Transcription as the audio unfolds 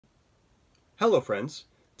Hello friends,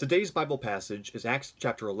 today's Bible passage is Acts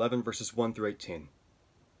chapter 11 verses 1 through 18.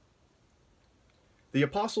 The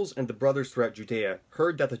apostles and the brothers throughout Judea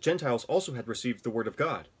heard that the Gentiles also had received the word of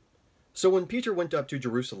God. So when Peter went up to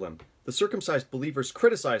Jerusalem, the circumcised believers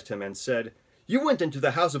criticized him and said, "You went into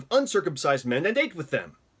the house of uncircumcised men and ate with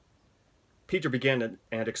them." Peter began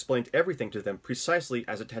and explained everything to them precisely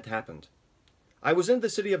as it had happened. "I was in the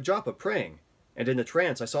city of Joppa praying, and in a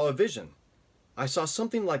trance I saw a vision. I saw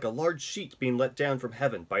something like a large sheet being let down from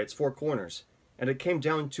heaven by its four corners, and it came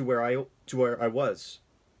down to where I was.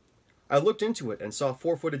 I looked into it and saw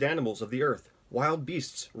four-footed animals of the earth, wild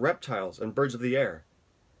beasts, reptiles, and birds of the air.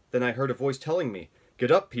 Then I heard a voice telling me, 'Get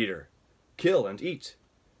up, Peter, kill and eat.'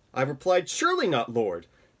 I replied, 'Surely not, Lord.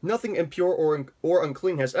 Nothing impure or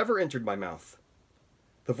unclean has ever entered my mouth.'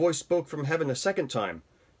 The voice spoke from heaven a second time,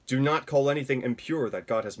 'Do not call anything impure that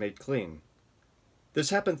God has made clean.'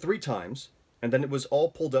 This happened 3 times, and then it was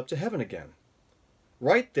all pulled up to heaven again.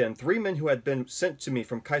 Right then 3 men who had been sent to me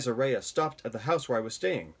from Caesarea stopped at the house where I was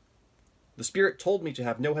staying. The Spirit told me to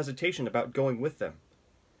have no hesitation about going with them.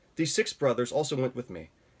 These 6 brothers also went with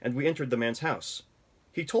me, and we entered the man's house.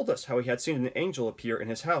 He told us how he had seen an angel appear in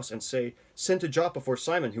his house and say, 'Send to Joppa for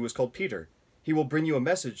Simon, who is called Peter. He will bring you a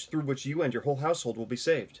message through which you and your whole household will be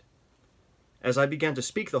saved.' As I began to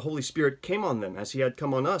speak, the Holy Spirit came on them as he had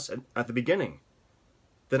come on us at the beginning.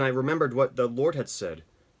 Then I remembered what the Lord had said,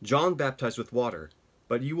 'John baptized with water,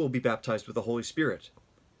 but you will be baptized with the Holy Spirit.'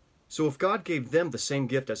 So if God gave them the same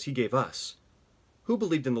gift as he gave us, who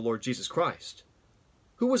believed in the Lord Jesus Christ?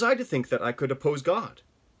 Who was I to think that I could oppose God?"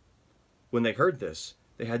 When they heard this,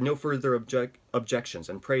 they had no further objections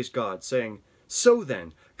and praised God, saying, "So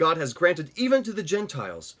then, God has granted even to the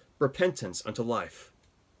Gentiles repentance unto life."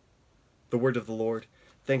 The word of the Lord.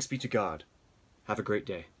 Thanks be to God. Have a great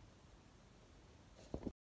day.